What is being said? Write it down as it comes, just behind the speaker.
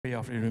prayer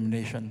of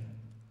illumination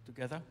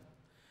together.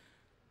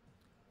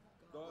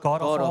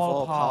 God of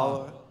all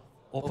power,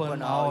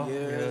 open our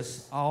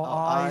ears, our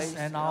eyes,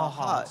 and our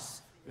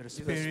hearts with the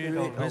spirit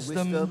of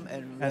wisdom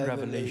and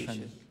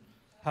revelation.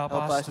 Help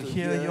us to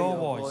hear your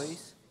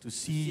voice, to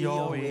see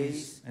your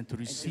ways, and to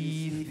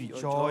receive with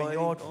joy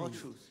your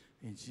truth.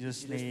 In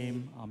Jesus'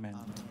 name, amen.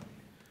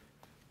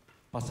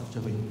 Pastor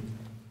Jervin.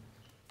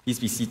 Please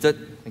be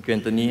seated. Thank you,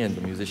 Anthony, and the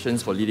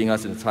musicians for leading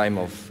us in a time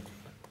of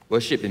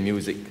worship and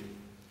music.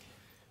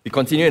 We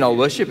continue in our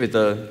worship with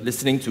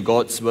listening to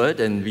God's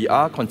Word, and we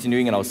are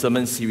continuing in our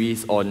sermon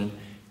series on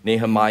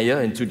Nehemiah,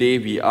 and today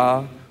we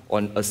are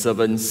on a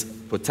servant's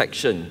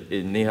protection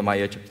in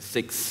Nehemiah chapter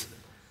 6.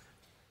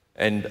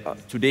 And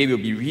today we'll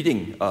be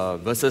reading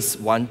verses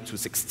 1 to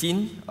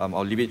 16.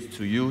 I'll leave it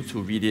to you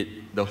to read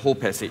it, the whole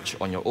passage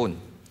on your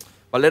own.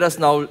 But let us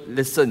now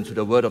listen to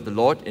the word of the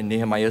Lord in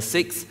Nehemiah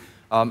 6.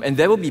 And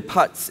there will be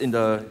parts in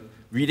the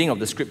reading of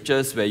the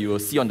scriptures where you will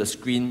see on the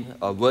screen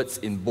words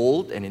in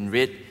bold and in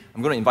red.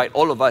 I'm going to invite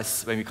all of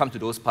us, when we come to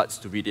those parts,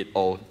 to read it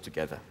all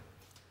together.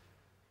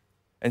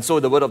 And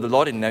so the word of the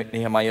Lord in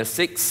Nehemiah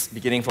 6,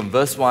 beginning from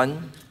verse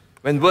 1.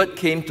 When word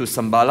came to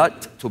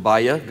Sanballat,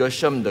 Tobiah,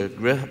 Gershom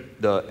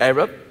the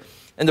Arab,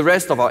 and the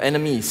rest of our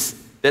enemies,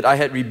 that I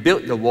had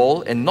rebuilt the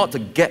wall and not a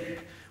gap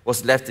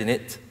was left in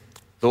it,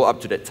 though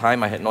up to that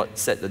time I had not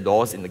set the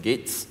doors in the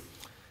gates,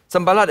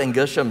 Sanballat and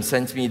Gershom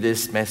sent me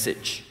this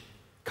message.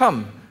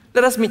 Come,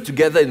 let us meet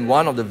together in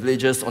one of the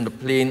villages on the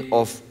plain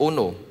of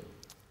Ono.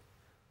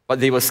 But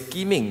they were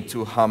scheming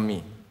to harm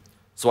me.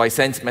 So I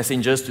sent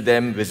messengers to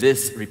them with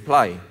this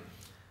reply.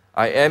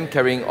 I am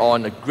carrying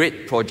on a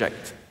great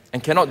project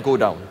and cannot go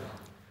down.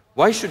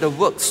 Why should the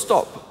work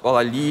stop while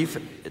I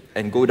leave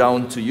and go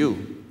down to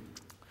you?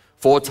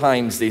 4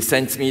 times they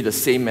sent me the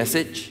same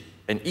message,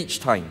 and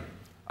each time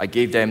I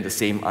gave them the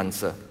same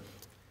answer.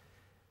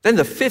 Then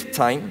the 5th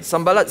time,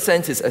 Sanballat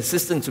sent his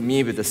assistant to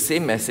me with the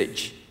same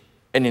message,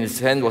 and in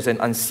his hand was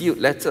an unsealed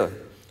letter,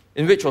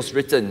 in which was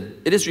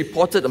written, It is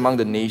reported among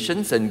the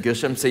nations, and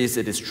Gershom says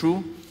it is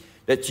true,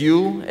 that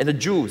you and the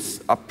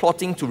Jews are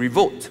plotting to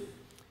revolt,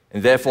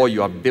 and therefore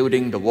you are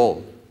building the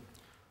wall.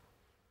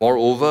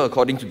 Moreover,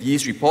 according to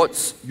these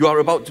reports, you are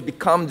about to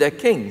become their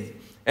king,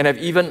 and have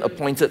even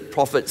appointed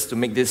prophets to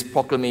make this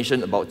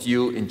proclamation about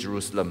you in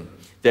Jerusalem.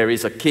 There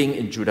is a king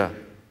in Judah.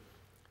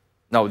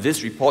 Now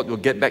this report will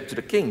get back to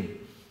the king.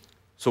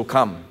 So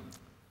come,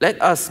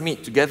 let us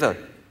meet together.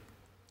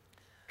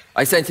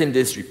 I sent him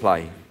this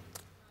reply.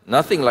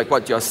 Nothing like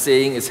what you're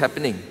saying is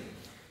happening.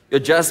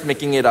 You're just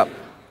making it up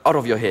out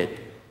of your head.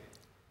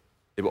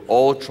 They were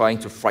all trying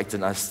to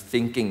frighten us,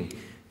 thinking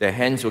their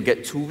hands will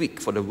get too weak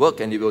for the work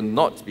and it will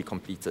not be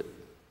completed.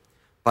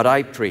 But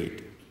I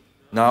prayed,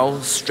 now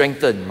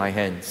strengthen my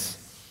hands.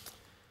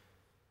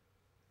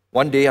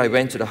 One day I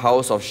went to the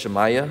house of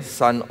Shemaiah,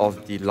 son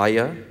of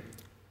Delaiah,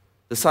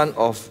 the son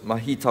of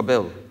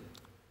Mahitabel,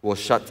 who was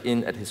shut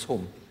in at his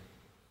home.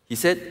 He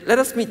said, let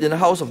us meet in the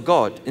house of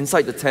God,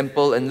 inside the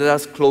temple, and let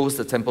us close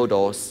the temple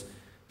doors,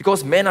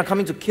 because men are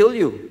coming to kill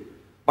you.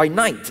 By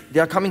night, they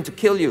are coming to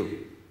kill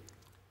you.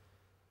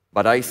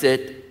 But I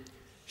said,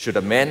 should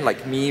a man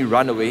like me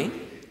run away?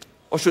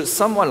 Or should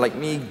someone like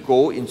me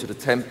go into the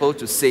temple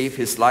to save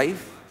his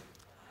life?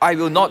 I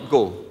will not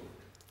go.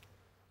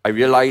 I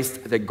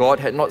realized that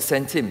God had not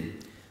sent him,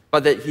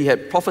 but that he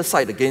had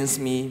prophesied against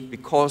me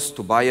because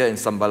Tobiah and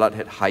Sanballat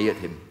had hired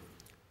him.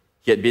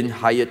 He had been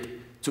hired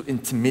to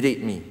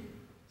intimidate me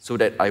so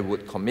that I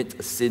would commit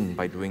a sin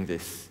by doing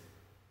this.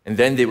 And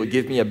then they would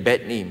give me a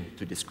bad name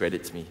to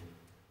discredit me.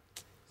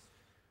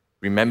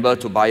 Remember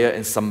Tobiah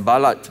and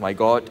Sanballat, my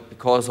God,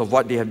 because of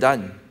what they have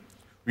done.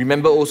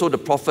 Remember also the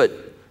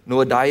prophet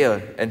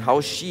Noadiah and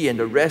how she and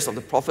the rest of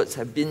the prophets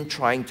have been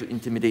trying to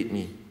intimidate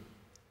me.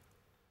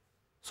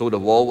 So the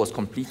wall was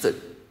completed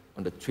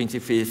on the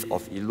 25th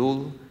of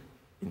Elul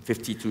in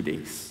 52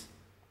 days.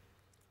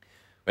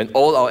 When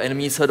all our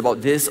enemies heard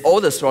about this,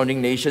 all the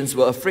surrounding nations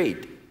were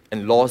afraid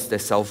and lost their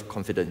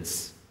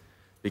self-confidence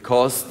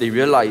because they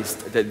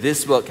realized that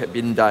this work had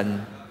been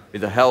done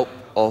with the help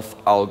of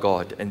our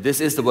God. And this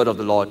is the word of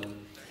the Lord.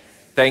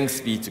 Thanks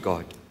be to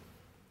God.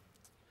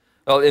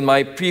 Well, in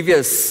my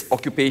previous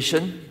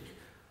occupation,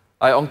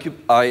 I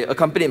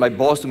accompanied my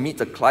boss to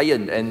meet a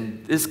client,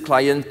 and this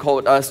client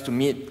called us to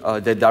meet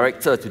their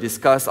director to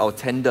discuss our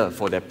tender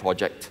for their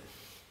project.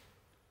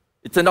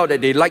 It turned out that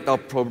they liked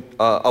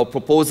our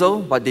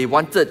proposal, but they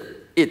wanted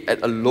it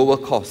at a lower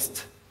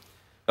cost.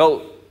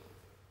 Well,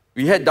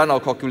 we had done our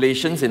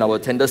calculations in our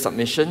tender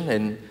submission,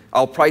 and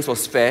our price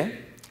was fair.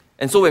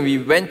 And so when we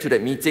went to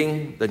that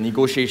meeting, the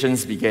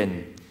negotiations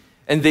began.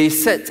 And they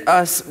set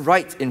us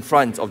right in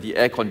front of the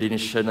air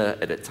conditioner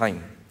at that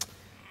time.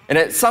 And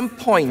at some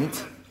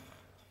point,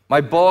 my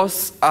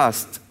boss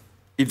asked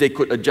if they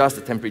could adjust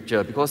the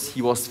temperature because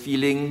he was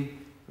feeling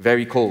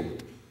very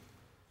cold.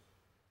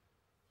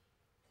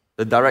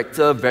 The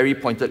director very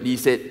pointedly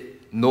said,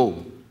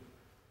 no.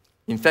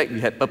 In fact, we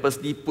had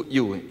purposely put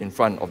you in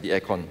front of the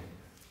aircon.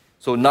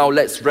 So now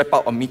let's wrap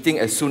up our meeting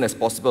as soon as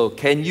possible.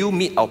 Can you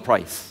meet our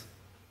price?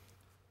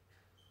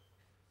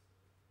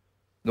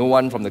 No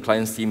one from the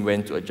client's team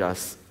went to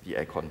adjust the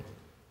aircon.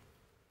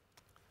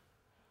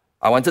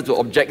 I wanted to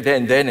object there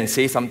and then and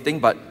say something,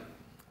 but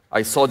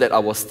I saw that I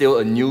was still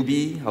a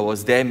newbie. I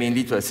was there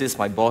mainly to assist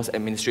my boss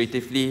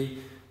administratively,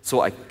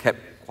 so I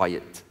kept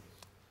quiet.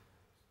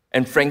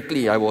 And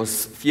frankly, I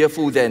was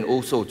fearful then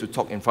also to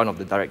talk in front of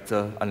the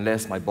director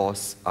unless my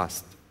boss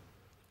asked.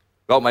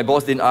 Well, my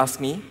boss didn't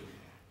ask me.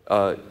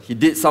 He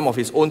did some of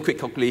his own quick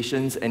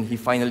calculations and he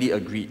finally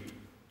agreed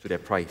to their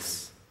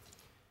price.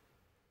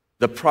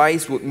 The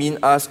price would mean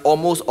us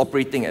almost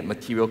operating at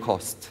material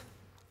cost.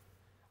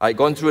 I had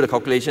gone through the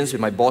calculations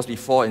with my boss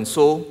before, and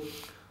so,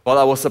 while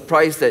I was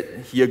surprised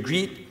that he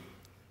agreed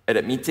at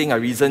that meeting, I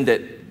reasoned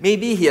that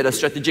maybe he had a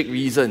strategic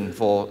reason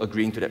for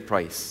agreeing to that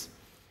price.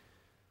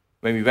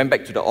 When we went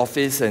back to the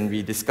office and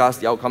we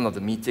discussed the outcome of the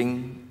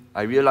meeting,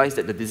 I realized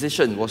that the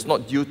decision was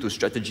not due to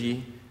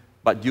strategy,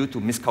 but due to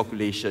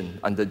miscalculation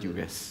under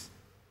duress.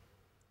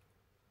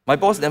 My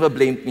boss never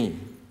blamed me,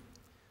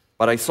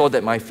 but I saw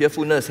that my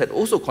fearfulness had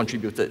also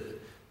contributed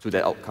to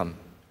that outcome.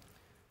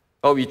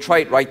 Well, we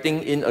tried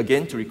writing in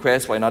again to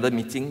request for another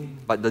meeting,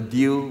 but the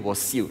deal was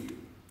sealed,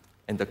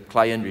 and the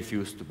client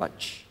refused to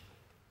budge.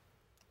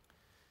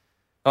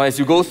 Now, as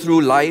you go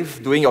through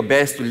life, doing your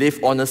best to live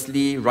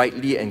honestly,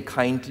 rightly, and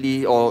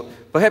kindly, or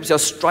perhaps you're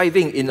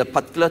striving in a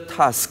particular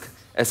task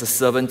as a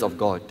servant of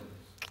God,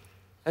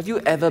 have you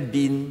ever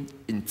been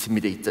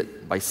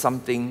intimidated by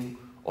something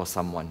or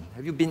someone?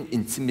 Have you been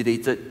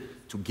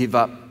intimidated to give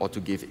up or to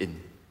give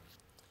in?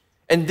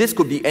 And this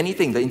could be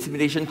anything. The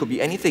intimidation could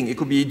be anything. It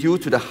could be due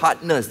to the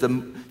hardness,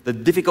 the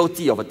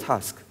difficulty of a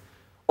task,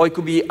 or it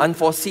could be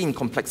unforeseen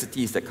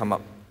complexities that come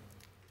up.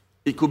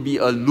 It could be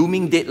a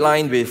looming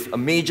deadline with a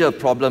major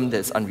problem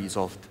that's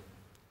unresolved.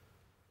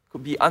 It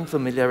could be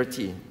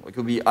unfamiliarity, or it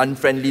could be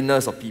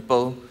unfriendliness of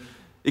people.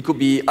 It could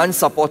be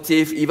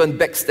unsupportive, even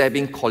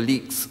backstabbing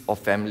colleagues or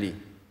family.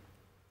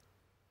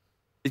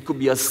 It could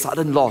be a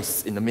sudden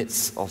loss in the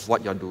midst of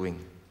what you're doing.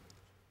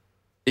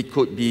 It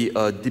could be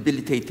a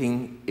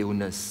debilitating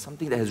illness,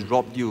 something that has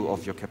robbed you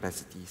of your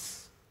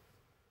capacities.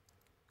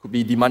 It could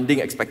be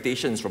demanding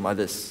expectations from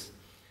others.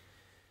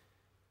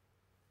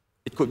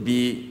 It could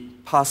be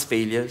past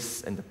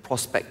failures and the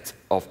prospect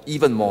of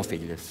even more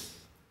failures.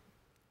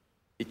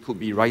 It could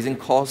be rising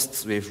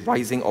costs with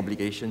rising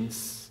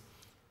obligations.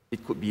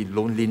 It could be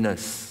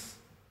loneliness.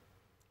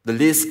 The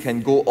list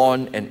can go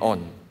on and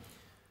on.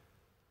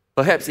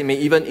 Perhaps it may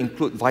even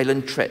include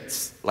violent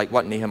threats, like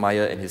what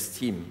Nehemiah and his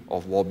team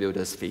of war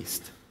builders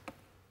faced.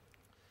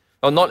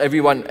 Now, not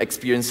everyone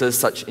experiences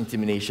such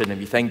intimidation, and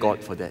we thank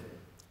God for that.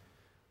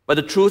 But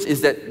the truth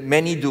is that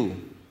many do,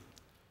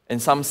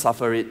 and some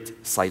suffer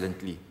it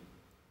silently.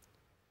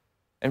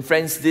 And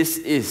friends, this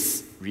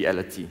is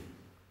reality.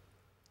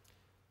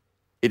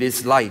 It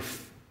is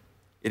life.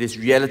 It is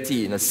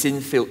reality in a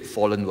sin-filled,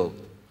 fallen world.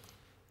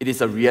 It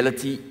is a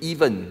reality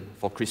even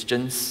for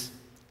Christians,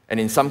 and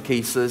in some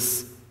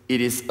cases, it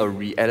is a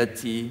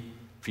reality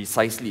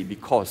precisely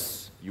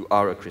because you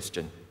are a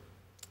Christian.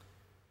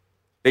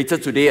 Later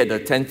today at the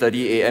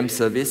 10:30 a.m.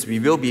 service, we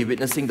will be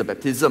witnessing the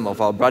baptism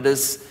of our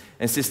brothers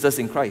and sisters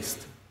in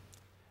Christ.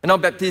 And our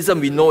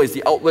baptism, we know, is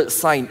the outward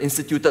sign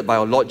instituted by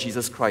our Lord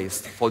Jesus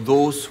Christ for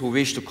those who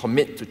wish to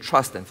commit to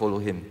trust and follow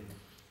Him.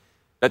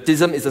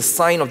 Baptism is a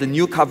sign of the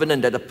new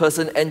covenant that a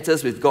person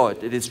enters with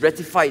God. It is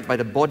ratified by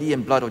the body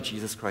and blood of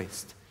Jesus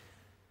Christ.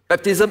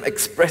 Baptism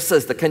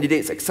expresses the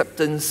candidate's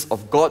acceptance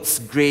of God's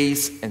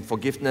grace and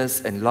forgiveness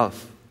and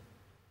love.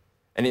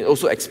 And it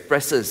also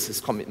expresses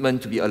his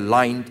commitment to be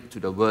aligned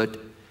to the Word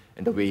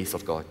and the ways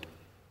of God.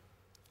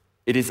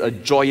 It is a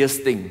joyous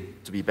thing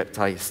to be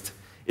baptized.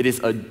 It is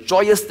a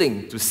joyous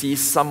thing to see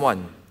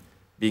someone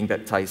being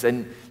baptized.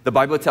 And the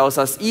Bible tells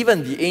us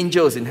even the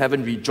angels in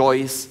heaven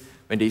rejoice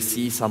when they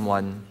see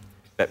someone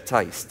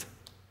baptized.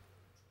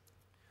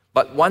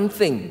 But one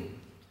thing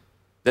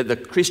that the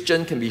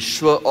Christian can be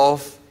sure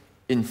of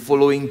in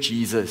following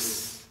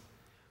Jesus,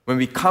 when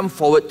we come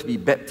forward to be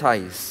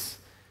baptized,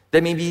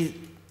 there may be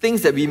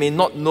things that we may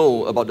not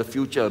know about the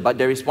future, but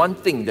there is one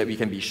thing that we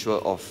can be sure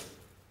of.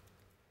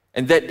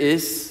 And that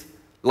is,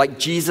 like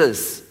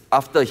Jesus,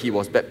 after he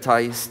was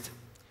baptized,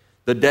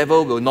 the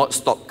devil will not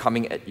stop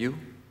coming at you.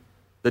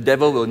 The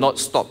devil will not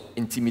stop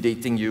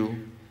intimidating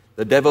you.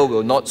 The devil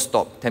will not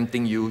stop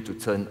tempting you to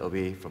turn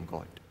away from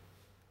God.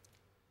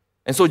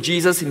 And so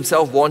Jesus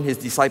himself warned his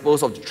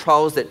disciples of the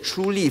trials that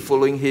truly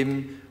following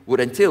him would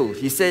entail.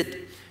 He said,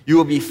 "You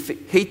will be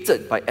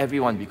hated by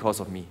everyone because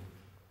of me.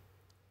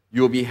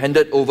 You will be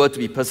handed over to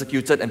be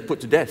persecuted and put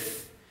to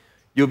death.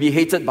 You will be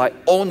hated by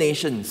all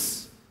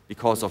nations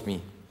because of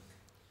me."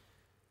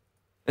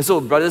 And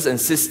so, brothers and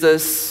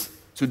sisters,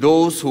 to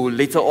those who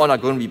later on are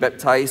going to be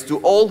baptized, to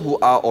all who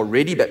are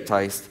already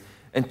baptized,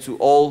 and to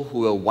all who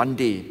will one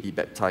day be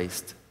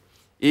baptized,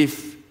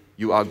 if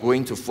you are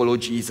going to follow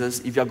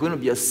Jesus, if you are going to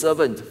be a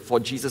servant for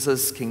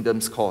Jesus'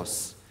 kingdom's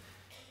cause,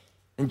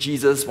 and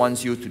Jesus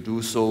wants you to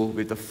do so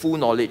with the full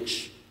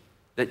knowledge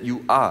that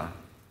you are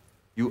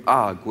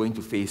going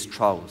to face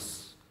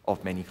trials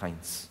of many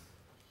kinds.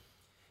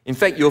 In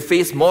fact, you'll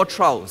face more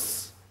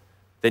trials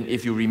than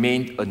if you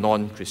remained a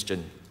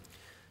non-Christian.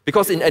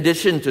 Because in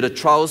addition to the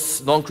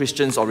trials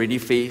non-Christians already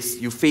face,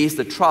 you face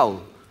the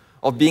trial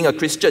of being a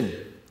Christian.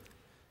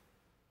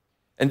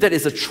 And that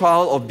is a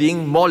trial of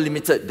being more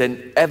limited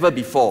than ever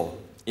before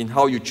in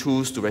how you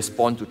choose to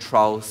respond to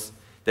trials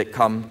that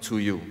come to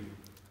you.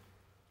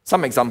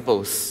 Some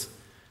examples.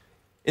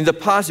 In the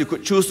past, you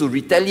could choose to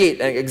retaliate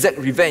and exact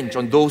revenge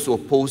on those who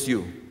oppose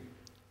you.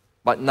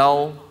 But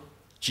now,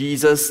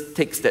 Jesus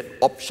takes that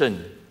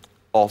option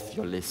off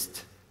your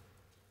list.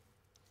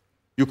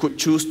 You could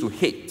choose to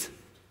hate,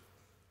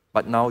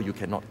 but now you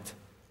cannot.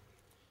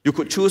 You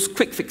could choose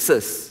quick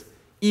fixes,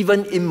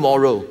 even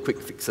immoral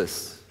quick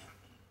fixes.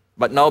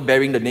 But now,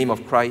 bearing the name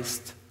of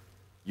Christ,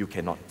 you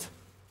cannot.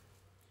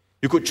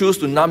 You could choose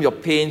to numb your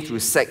pain through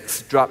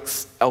sex,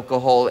 drugs,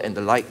 alcohol, and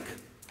the like.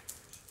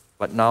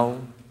 But now,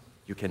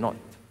 you cannot.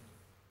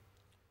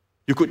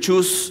 You could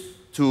choose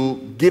to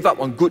give up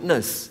on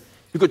goodness.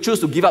 You could choose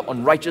to give up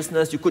on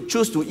righteousness. You could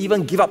choose to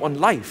even give up on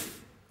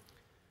life.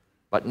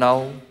 But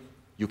now,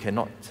 you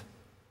cannot.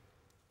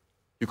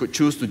 You could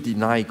choose to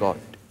deny God.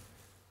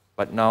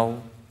 But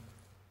now,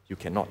 you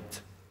cannot.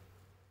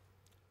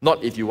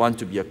 Not if you want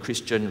to be a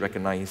Christian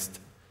recognized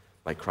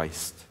by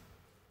Christ.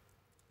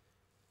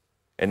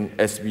 And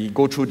as we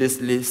go through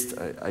this list,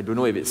 I don't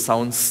know if it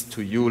sounds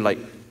to you like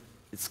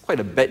it's quite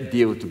a bad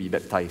deal to be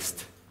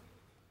baptized.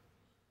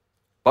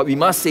 But we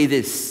must say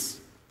this,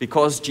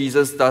 because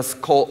Jesus does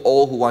call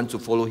all who want to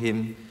follow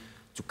him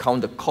to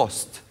count the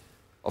cost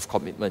of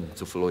commitment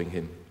to following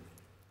him.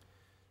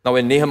 Now,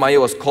 when Nehemiah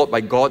was called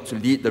by God to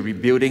lead the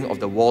rebuilding of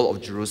the wall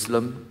of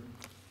Jerusalem,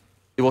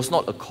 it was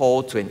not a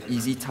call to an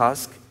easy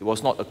task. It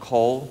was not a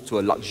call to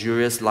a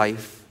luxurious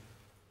life.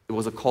 It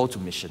was a call to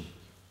mission.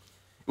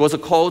 It was a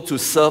call to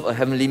serve a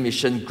heavenly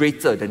mission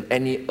greater than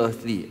any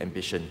earthly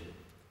ambition.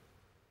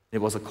 It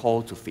was a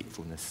call to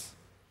faithfulness.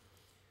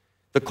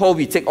 The call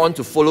we take on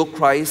to follow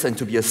Christ and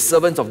to be a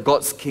servant of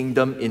God's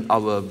kingdom in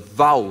our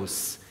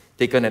vows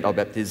taken at our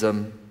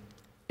baptism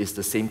is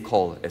the same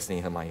call as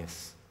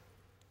Nehemiah's.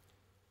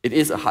 It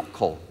is a hard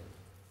call.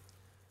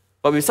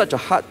 But with such a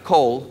hard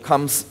call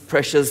comes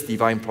precious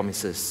divine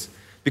promises.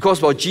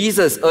 Because while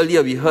Jesus,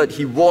 earlier we heard,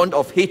 he warned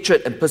of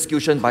hatred and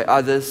persecution by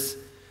others,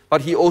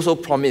 but he also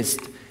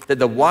promised that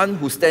the one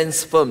who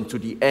stands firm to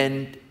the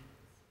end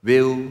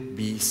will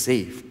be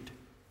saved.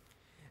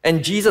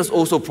 And Jesus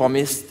also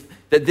promised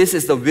that this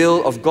is the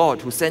will of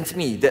God who sent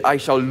me, that I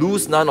shall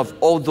lose none of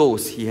all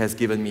those he has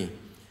given me,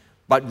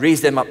 but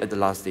raise them up at the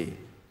last day.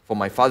 For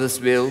my Father's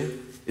will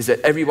is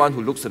that everyone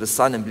who looks to the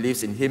Son and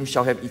believes in him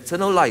shall have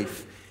eternal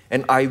life,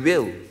 and I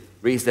will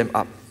raise them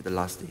up at the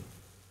last day.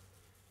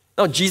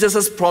 Now,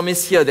 Jesus'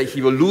 promise here that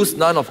he will lose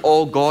none of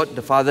all God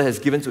the Father has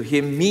given to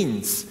him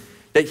means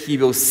that he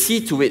will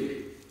see to it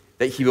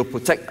that he will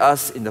protect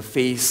us in the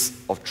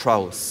face of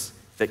trials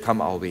that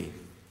come our way,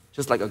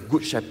 just like a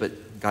good shepherd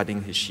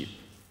guarding his sheep.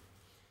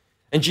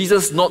 And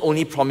Jesus not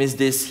only promised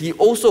this, he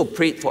also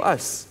prayed for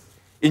us.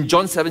 In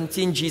John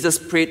 17, Jesus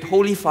prayed,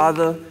 "Holy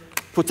Father,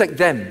 protect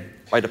them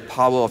by the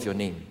power of your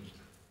name."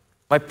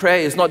 My prayer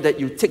is not that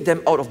you take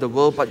them out of the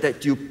world, but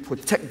that you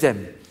protect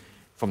them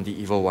from the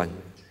evil one.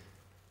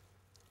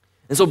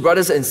 And so,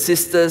 brothers and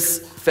sisters,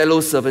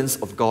 fellow servants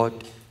of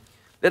God,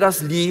 let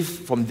us leave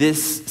from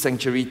this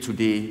sanctuary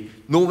today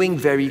knowing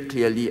very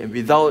clearly and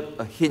without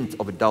a hint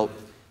of a doubt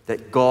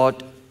that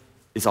God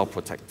is our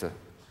protector.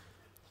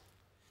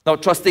 Now,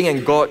 trusting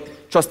in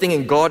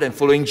God and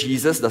following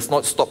Jesus does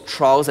not stop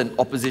trials and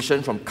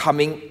opposition from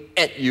coming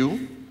at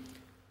you.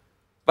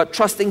 But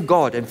trusting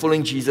God and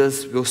following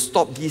Jesus will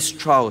stop these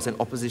trials and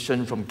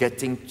opposition from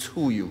getting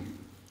to you.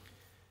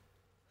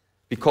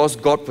 Because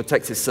God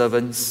protects his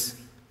servants,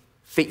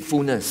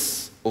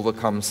 faithfulness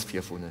overcomes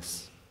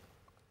fearfulness.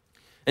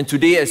 And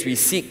today, as we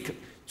seek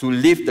to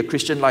live the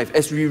Christian life,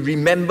 as we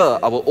remember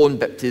our own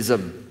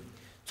baptism,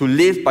 to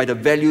live by the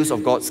values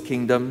of God's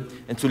kingdom,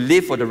 and to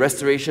live for the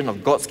restoration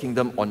of God's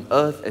kingdom on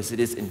earth as it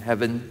is in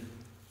heaven,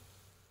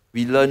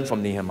 we learn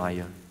from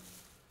Nehemiah.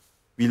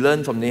 We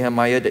learn from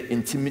Nehemiah that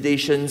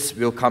intimidations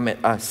will come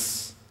at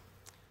us.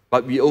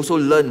 But we also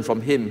learn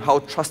from him how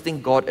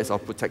trusting God as our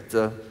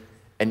protector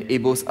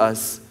enables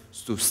us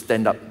to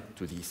stand up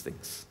to these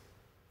things.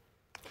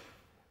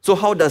 So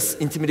how does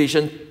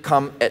intimidation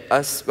come at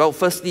us? Well,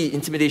 firstly,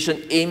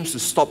 intimidation aims to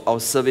stop our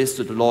service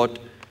to the Lord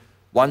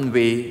one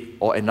way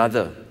or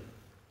another.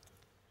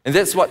 And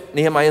that's what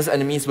Nehemiah's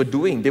enemies were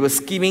doing. They were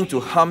scheming to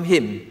harm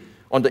him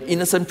on the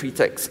innocent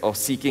pretext of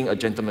seeking a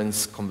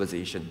gentleman's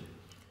conversation.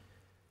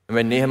 And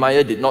when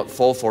Nehemiah did not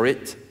fall for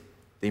it,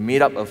 they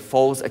made up a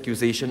false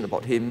accusation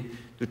about him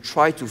to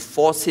try to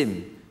force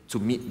him to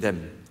meet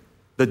them.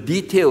 The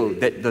detail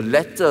that the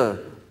letter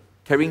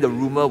carrying the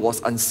rumor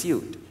was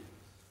unsealed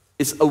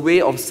is a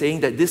way of saying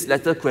that this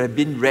letter could have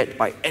been read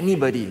by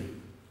anybody.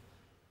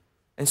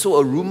 And so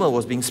a rumor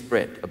was being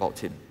spread about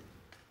him.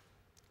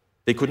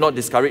 They could not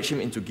discourage him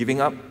into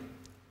giving up,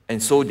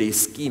 and so they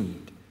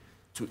schemed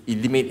to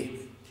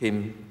eliminate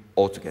him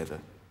altogether.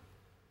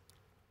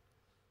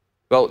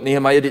 Well,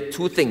 Nehemiah did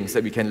two things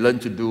that we can learn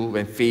to do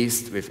when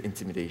faced with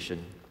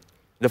intimidation.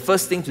 The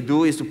first thing to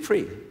do is to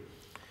pray.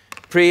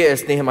 Pray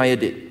as Nehemiah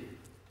did.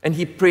 And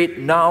he prayed,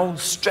 "Now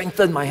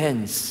strengthen my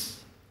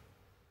hands."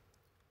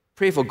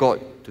 Pray for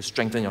God to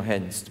strengthen your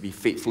hands, to be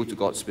faithful to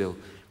God's will.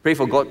 Pray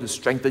for God to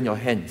strengthen your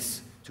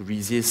hands to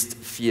resist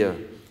fear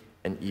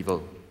and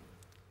evil.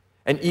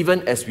 And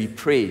even as we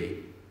pray,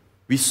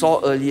 we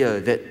saw earlier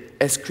that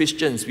as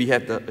Christians, we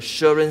have the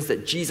assurance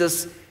that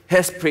Jesus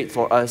has prayed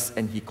for us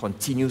and he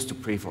continues to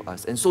pray for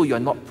us. And so you are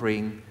not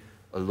praying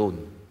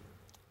alone.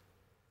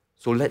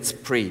 So let's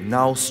pray.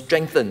 Now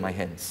strengthen my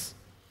hands.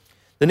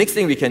 The next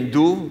thing we can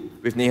do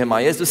with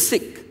Nehemiah is to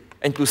seek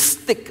and to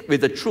stick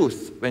with the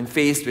truth when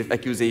faced with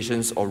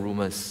accusations or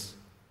rumors.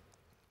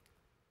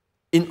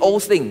 In all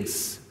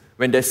things,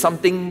 when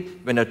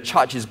a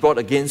charge is brought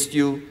against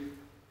you,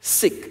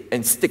 seek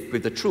and stick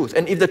with the truth.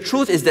 And if the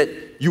truth is that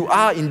you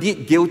are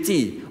indeed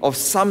guilty of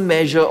some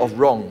measure of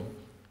wrong,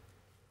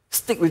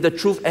 stick with the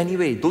truth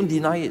anyway. Don't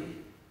deny it.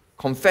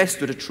 Confess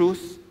to the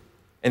truth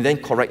and then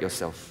correct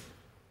yourself.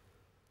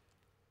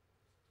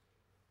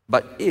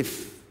 But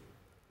if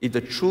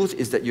the truth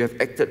is that you have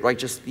acted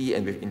righteously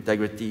and with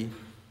integrity,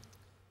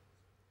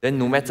 then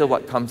no matter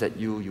what comes at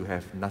you, you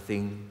have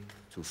nothing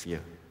to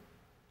fear.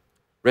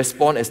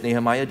 Respond as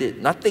Nehemiah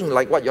did. Nothing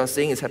like what you're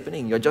saying is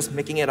happening. You're just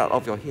making it out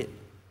of your head.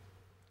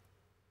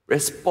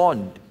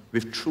 Respond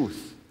with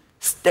truth.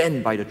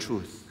 Stand by the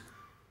truth.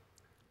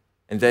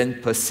 And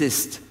then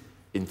persist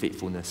in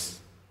faithfulness.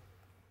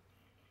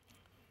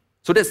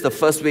 So that's the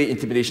first way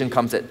intimidation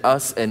comes at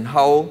us, and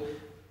how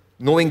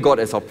knowing God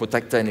as our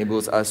protector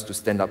enables us to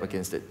stand up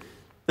against it.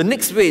 The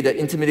next way that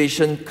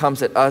intimidation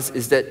comes at us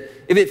is that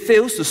if it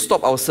fails to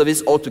stop our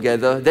service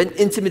altogether, then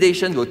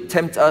intimidation will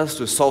tempt us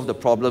to solve the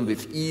problem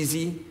with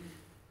easy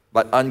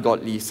but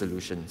ungodly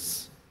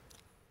solutions.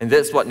 And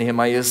that's what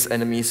Nehemiah's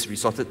enemies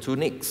resorted to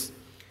next.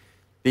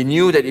 They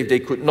knew that if they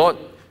could not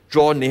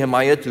draw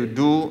Nehemiah to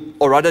do,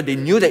 or rather they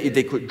knew that if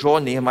they could draw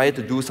Nehemiah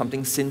to do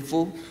something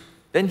sinful,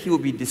 then he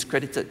would be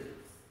discredited.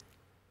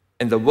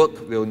 And the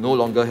work will no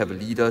longer have a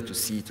leader to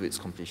see to its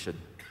completion.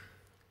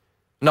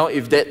 Now,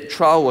 if that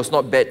trial was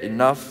not bad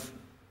enough,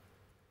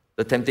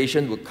 the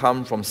temptation would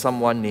come from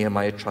someone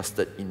Nehemiah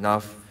trusted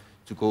enough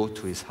to go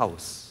to his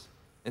house.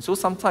 And so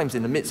sometimes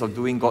in the midst of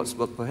doing God's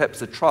work, perhaps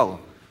the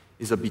trial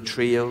is a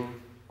betrayal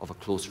of a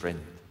close friend.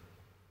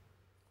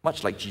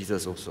 Much like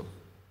Jesus also,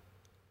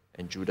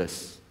 and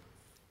Judas.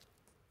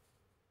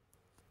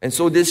 And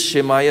so this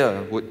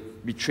Shemaiah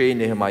would betray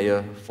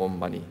Nehemiah for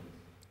money.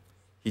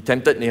 He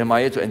tempted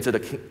Nehemiah to enter the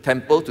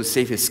temple to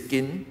save his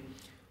skin,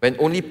 when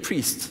only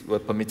priests were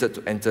permitted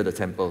to enter the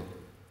temple.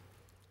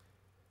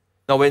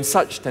 Now, when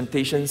such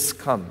temptations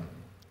come,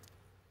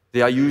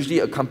 they are usually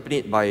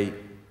accompanied by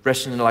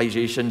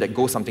rationalization that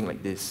goes something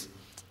like this.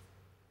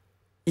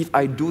 If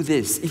I do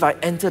this, if I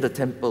enter the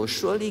temple,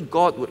 surely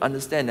God would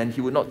understand and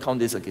he would not count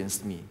this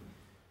against me.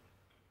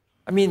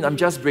 I mean, I'm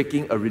just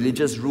breaking a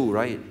religious rule,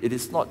 right? It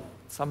is not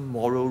some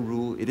moral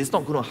rule. It is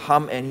not going to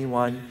harm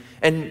anyone.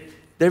 And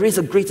there is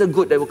a greater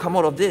good that will come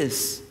out of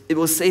this. It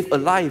will save a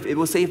life. It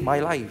will save my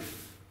life.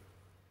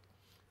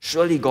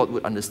 Surely God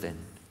would understand.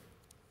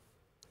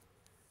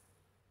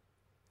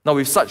 Now,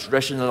 with such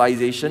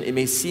rationalization, it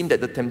may seem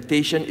that the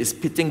temptation is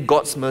pitting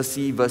God's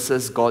mercy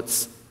versus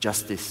God's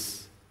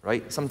justice,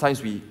 right?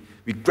 Sometimes we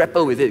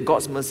grapple with it,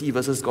 God's mercy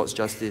versus God's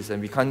justice,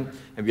 and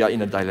we are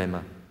in a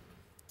dilemma.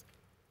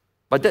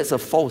 But that's a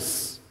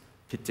false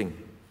pitting.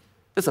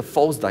 That's a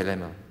false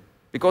dilemma.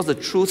 Because the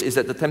truth is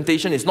that the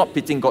temptation is not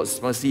pitting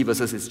God's mercy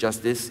versus his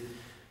justice.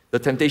 The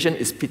temptation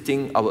is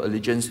pitting our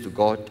allegiance to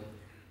God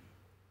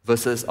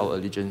versus our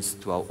allegiance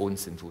to our own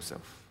sinful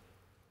self.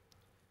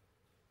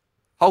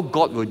 How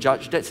God will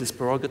judge, that's his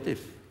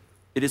prerogative.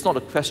 It is not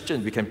a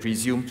question we can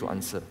presume to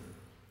answer.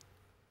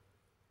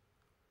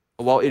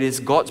 While it is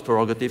God's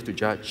prerogative to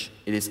judge,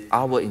 it is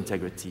our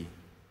integrity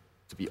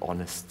to be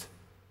honest.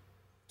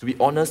 To be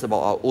honest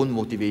about our own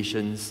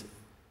motivations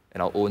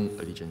and our own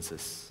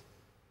allegiances.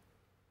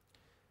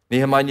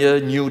 Nehemiah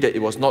knew that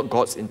it was not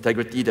God's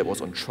integrity that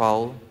was on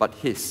trial, but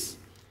his.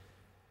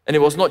 And it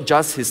was not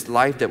just his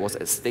life that was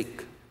at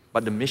stake,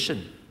 but the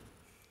mission.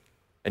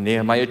 And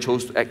Nehemiah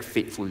chose to act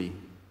faithfully.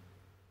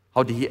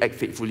 How did he act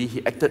faithfully?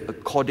 He acted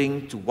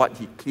according to what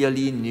he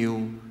clearly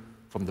knew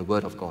from the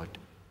Word of God.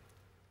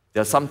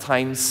 There are some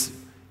times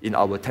in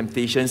our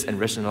temptations and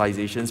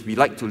rationalizations, we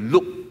like to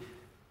look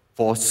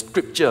for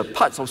scripture,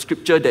 parts of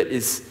scripture that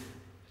is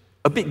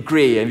a bit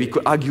grey and we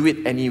could argue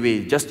it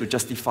anyway just to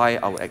justify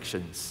our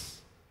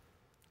actions.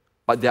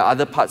 But there are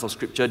other parts of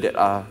scripture that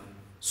are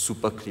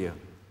super clear.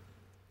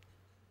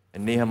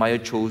 And Nehemiah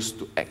chose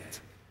to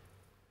act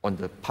on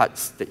the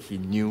parts that he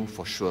knew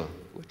for sure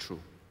were true.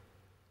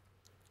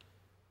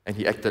 And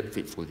he acted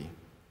faithfully.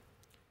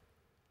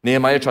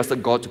 Nehemiah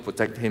trusted God to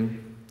protect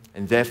him,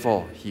 and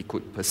therefore he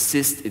could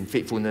persist in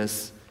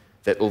faithfulness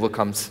that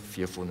overcomes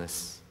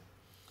fearfulness.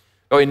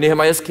 Well, in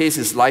Nehemiah's case,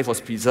 his life was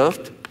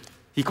preserved.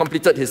 He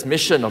completed his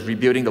mission of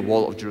rebuilding the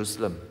wall of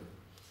Jerusalem.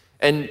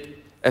 And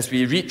as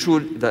we read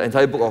through the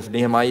entire book of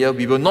Nehemiah,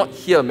 we will not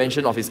hear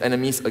mention of his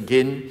enemies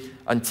again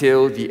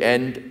until the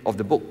end of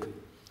the book.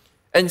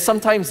 And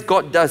sometimes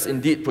God does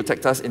indeed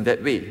protect us in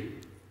that way,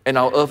 and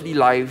our earthly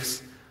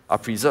lives are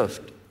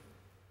preserved.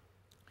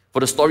 For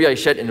the story I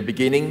shared in the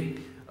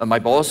beginning, my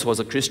boss was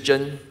a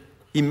Christian.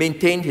 He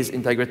maintained his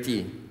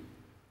integrity.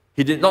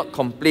 He did not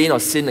complain or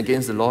sin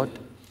against the Lord.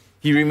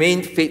 He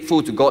remained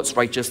faithful to God's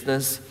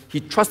righteousness.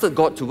 He trusted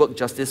God to work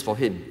justice for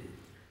him.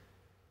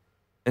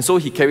 And so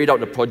he carried out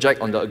the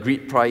project on the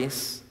agreed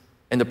price,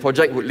 and the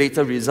project would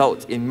later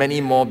result in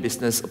many more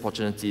business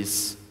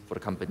opportunities for the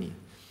company.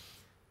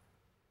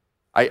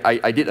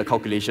 I did a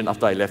calculation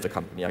after I left the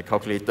company. I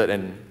calculated,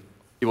 and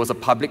it was a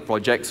public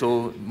project,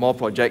 so more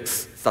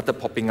projects started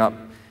popping up.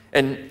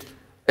 And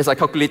as I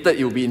calculated,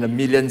 it would be in the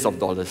millions of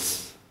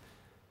dollars.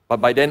 But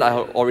by then, I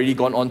had already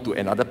gone on to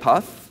another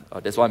path.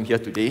 That's why I'm here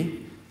today.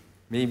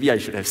 Maybe I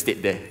should have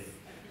stayed there.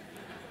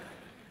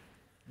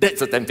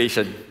 That's a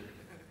temptation.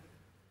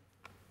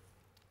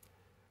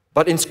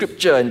 But in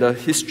Scripture and the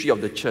history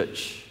of the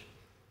church,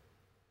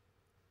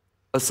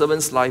 a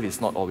servant's life is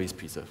not always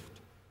preserved.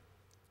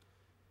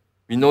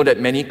 We know that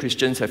many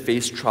Christians have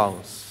faced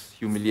trials,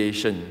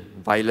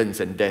 humiliation, violence,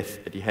 and death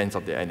at the hands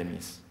of their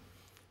enemies.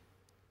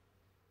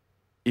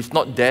 If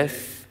not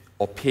death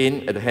or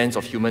pain at the hands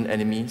of human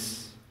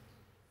enemies,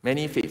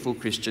 many faithful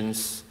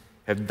Christians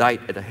have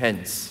died at the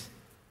hands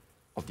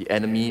of the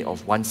enemy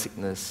of one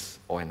sickness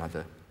or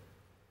another.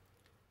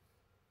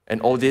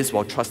 And all this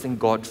while trusting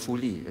God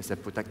fully as their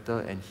protector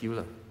and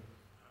healer.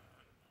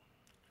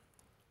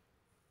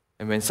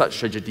 And when such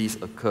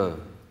tragedies occur,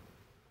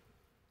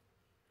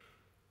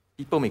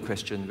 people may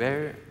question,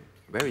 where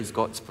is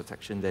God's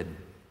protection then?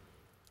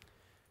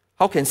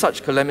 How can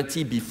such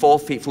calamity befall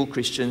faithful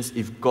Christians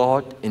if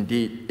God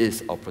indeed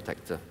is our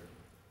protector?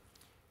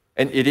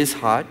 And it is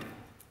hard.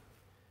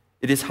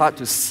 It is hard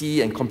to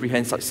see and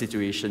comprehend such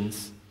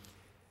situations.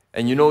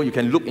 And you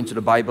can look into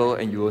the Bible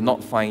and you will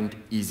not find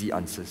easy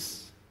answers.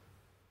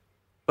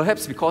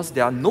 Perhaps because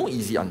there are no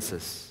easy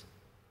answers.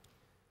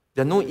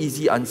 There are no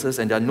easy answers,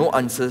 and there are no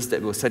answers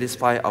that will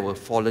satisfy our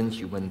fallen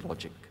human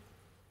logic.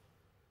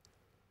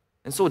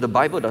 And so the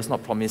Bible does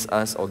not promise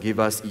us or give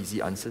us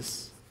easy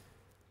answers.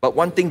 But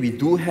one thing we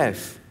do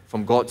have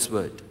from God's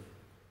Word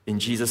in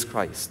Jesus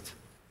Christ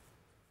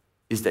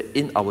is that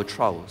in our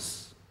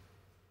trials,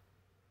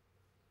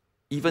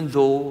 even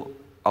though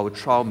our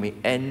trial may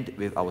end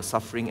with our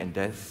suffering and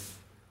death,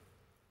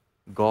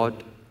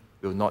 God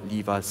will not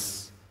leave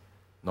us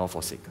nor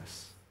forsake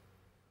us.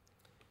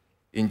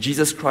 In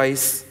Jesus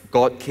Christ,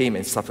 God came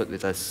and suffered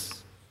with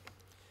us.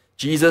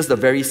 Jesus, the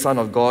very Son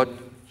of God,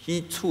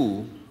 he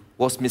too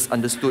was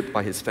misunderstood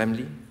by his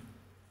family.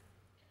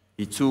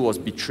 He too was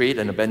betrayed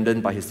and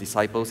abandoned by his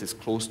disciples, his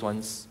close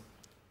ones.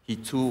 He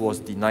too was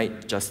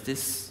denied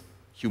justice,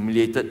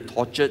 humiliated,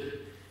 tortured,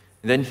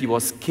 and then he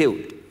was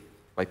killed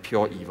by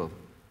pure evil.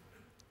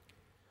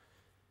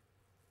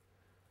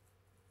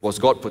 Was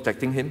God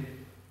protecting him?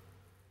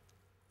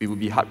 We would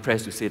be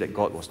hard-pressed to say that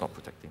God was not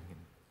protecting him.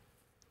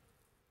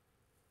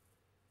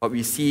 But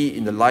we see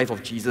in the life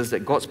of Jesus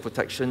that God's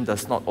protection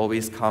does not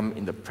always come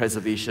in the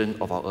preservation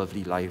of our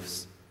earthly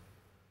lives.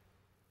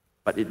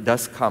 But it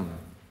does come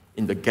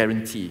in the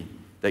guarantee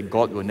that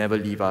God will never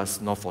leave us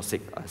nor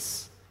forsake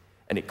us.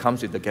 And it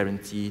comes with the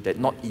guarantee that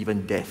not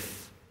even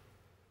death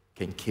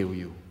can kill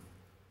you.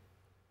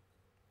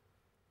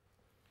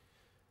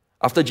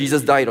 After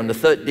Jesus died on the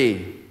third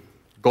day,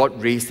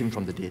 God raised him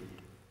from the dead.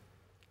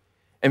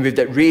 And with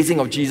that raising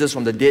of Jesus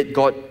from the dead,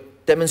 God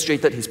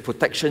demonstrated his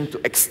protection to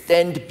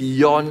extend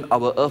beyond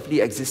our earthly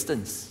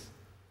existence.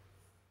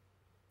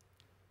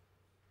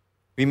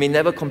 We may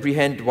never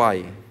comprehend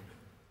why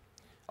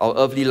our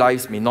earthly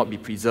lives may not be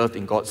preserved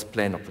in God's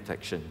plan of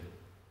protection.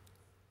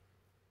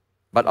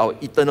 But our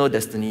eternal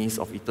destinies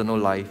of eternal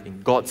life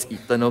in God's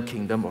eternal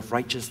kingdom of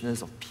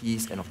righteousness, of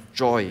peace, and of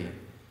joy,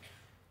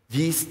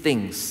 these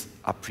things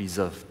are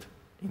preserved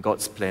in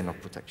God's plan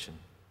of protection,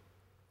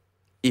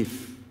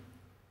 if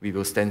we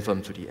will stand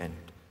firm to the end.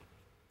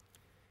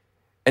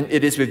 And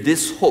it is with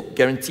this hope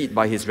guaranteed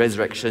by his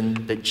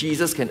resurrection that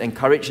Jesus can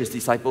encourage his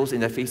disciples in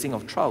their facing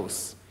of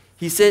trials.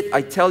 He said,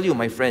 I tell you,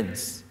 my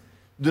friends,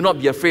 do not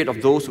be afraid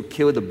of those who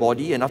kill the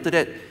body and after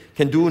that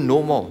can do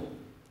no more.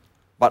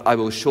 But I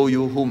will show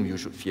you whom you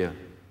should fear.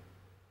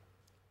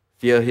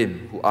 Fear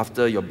him who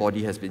after your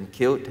body has been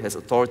killed has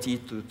authority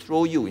to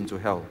throw you into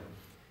hell.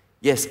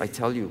 Yes, I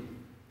tell you,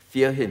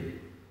 fear him.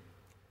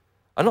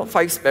 Are not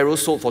 5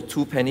 sparrows sold for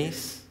 2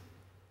 pennies?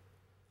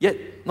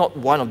 Yet not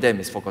one of them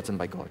is forgotten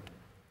by God.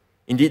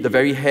 Indeed, the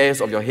very hairs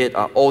of your head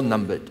are all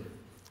numbered.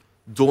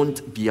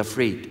 Don't be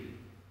afraid.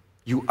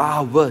 You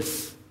are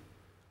worth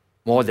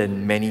more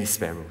than many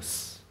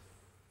sparrows.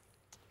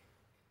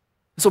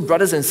 So,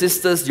 brothers and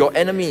sisters, your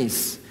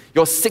enemies,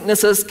 your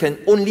sicknesses can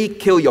only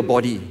kill your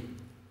body.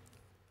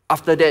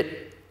 After that,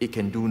 it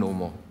can do no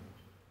more.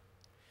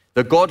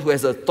 The God who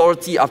has the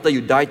authority after you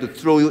die to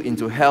throw you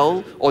into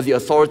hell, or the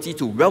authority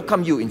to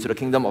welcome you into the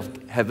kingdom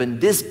of heaven,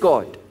 this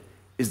God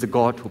is the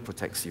God who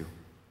protects you.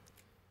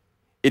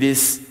 It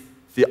is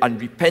the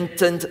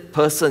unrepentant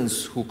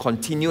persons who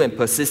continue and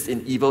persist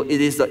in evil. It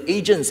is the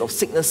agents of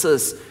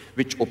sicknesses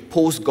which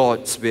oppose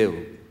God's will.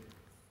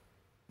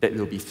 that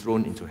will be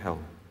thrown into hell.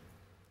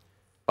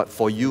 But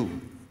for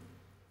you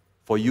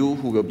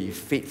who will be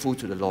faithful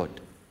to the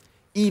Lord,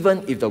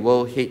 even if the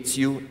world hates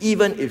you,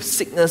 even if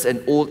sickness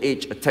and old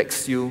age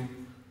attacks you,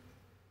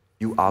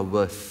 you are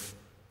worth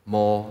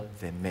more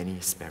than many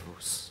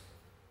sparrows.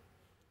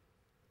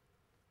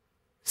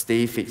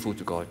 Stay faithful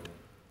to God.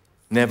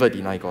 Never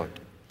deny God.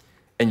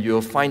 And you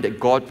will find that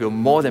God will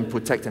more than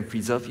protect and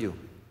preserve you.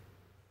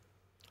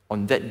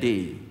 On that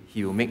day,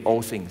 He will make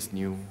all things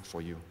new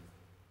for you.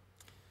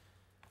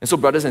 And so,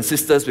 brothers and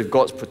sisters, with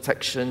God's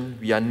protection,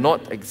 we are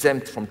not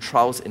exempt from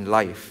trials in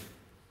life.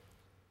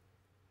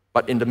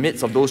 But in the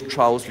midst of those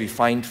trials, we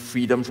find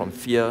freedom from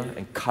fear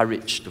and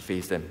courage to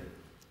face them.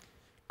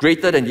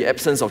 Greater than the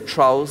absence of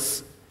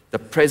trials, the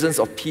presence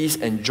of peace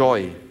and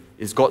joy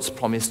is God's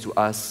promise to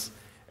us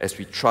as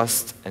we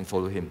trust and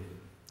follow Him.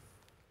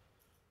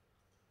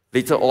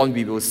 Later on,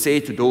 we will say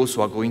to those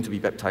who are going to be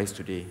baptized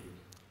today,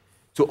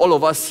 to all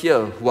of us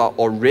here who are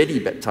already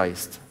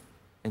baptized,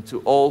 and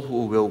to all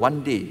who will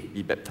one day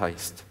be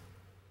baptized,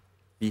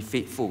 be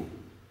faithful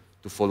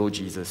to follow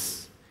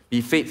Jesus.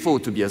 Be faithful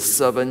to be a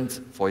servant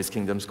for His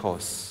kingdom's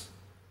cause.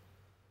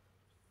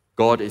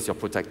 God is your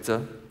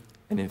protector,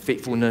 and in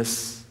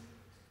faithfulness,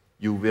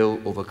 you will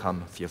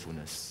overcome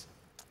fearfulness.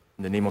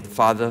 In the name of the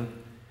Father,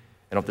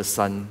 and of the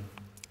Son,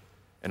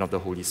 and of the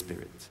Holy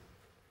Spirit.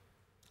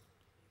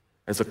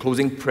 As a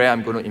closing prayer,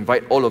 I'm going to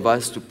invite all of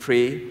us to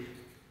pray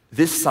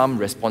this psalm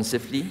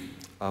responsively,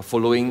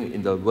 following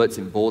in the words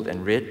in bold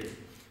and red,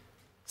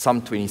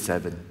 Psalm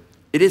 27.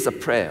 It is a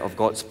prayer of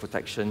God's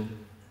protection,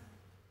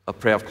 a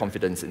prayer of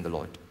confidence in the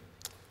Lord.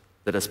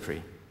 Let us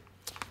pray.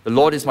 The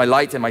Lord is my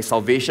light and my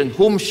salvation.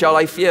 Whom shall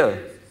I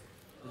fear?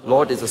 The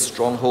Lord is a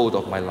stronghold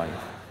of my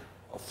life.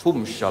 Of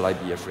whom shall I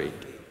be afraid?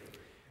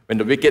 When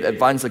the wicked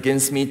advance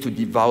against me to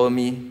devour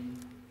me,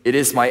 it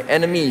is my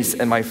enemies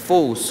and my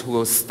foes who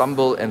will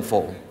stumble and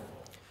fall.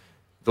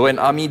 Though an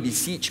army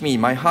besiege me,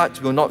 my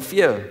heart will not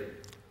fear.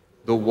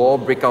 Though war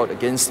break out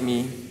against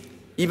me,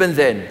 even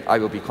then I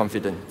will be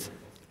confident.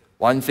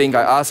 One thing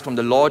I ask from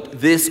the Lord,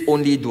 this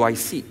only do I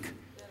seek,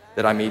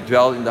 that I may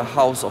dwell in the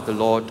house of the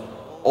Lord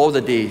all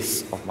the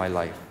days of my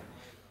life,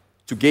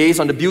 to gaze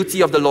on the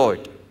beauty of the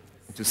Lord,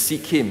 and to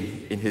seek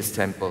Him in His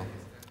temple.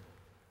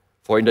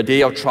 For in the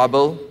day of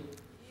trouble,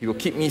 He will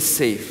keep me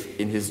safe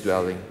in His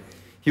dwelling.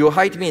 He will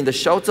hide me in the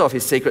shelter of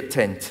His sacred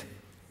tent,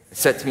 and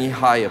set me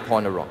high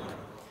upon a rock.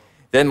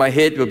 Then my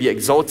head will be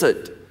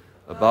exalted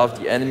above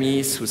the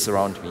enemies who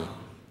surround me.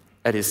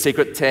 At His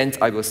sacred tent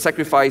I will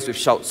sacrifice with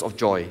shouts of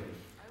joy.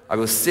 I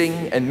will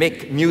sing and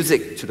make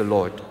music to the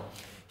Lord.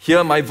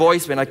 Hear my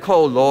voice when I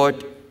call, Lord,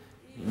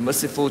 be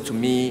merciful to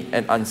me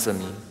and answer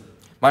me.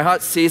 My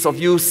heart says of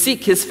you,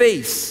 seek His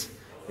face.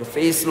 Your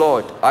face,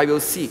 Lord, I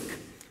will seek.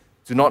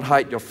 Do not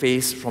hide your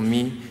face from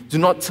me. Do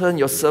not turn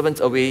your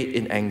servant away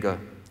in anger.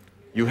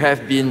 You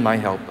have been my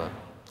helper.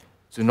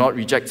 Do not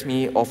reject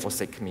me or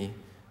forsake me,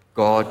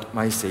 God,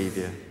 my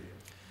Savior.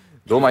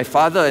 Though my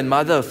father and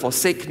mother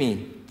forsake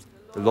me,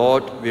 the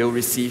Lord will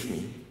receive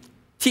me.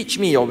 Teach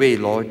me your way,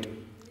 Lord.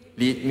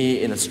 Lead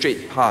me in a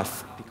straight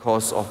path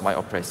because of my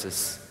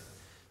oppressors.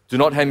 Do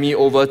not hand me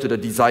over to the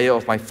desire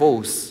of my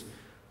foes,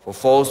 for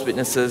false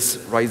witnesses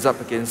rise up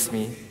against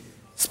me,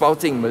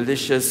 spouting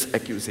malicious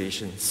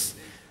accusations.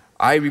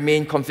 I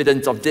remain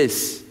confident of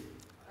this.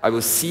 I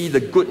will see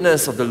the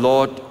goodness of the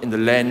Lord in the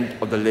land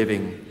of the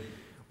living.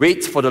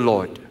 Wait for the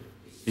Lord.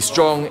 Be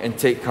strong and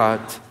take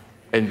heart,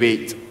 and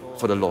wait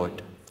for the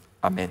Lord.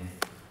 Amen.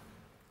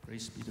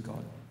 Praise be to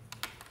God.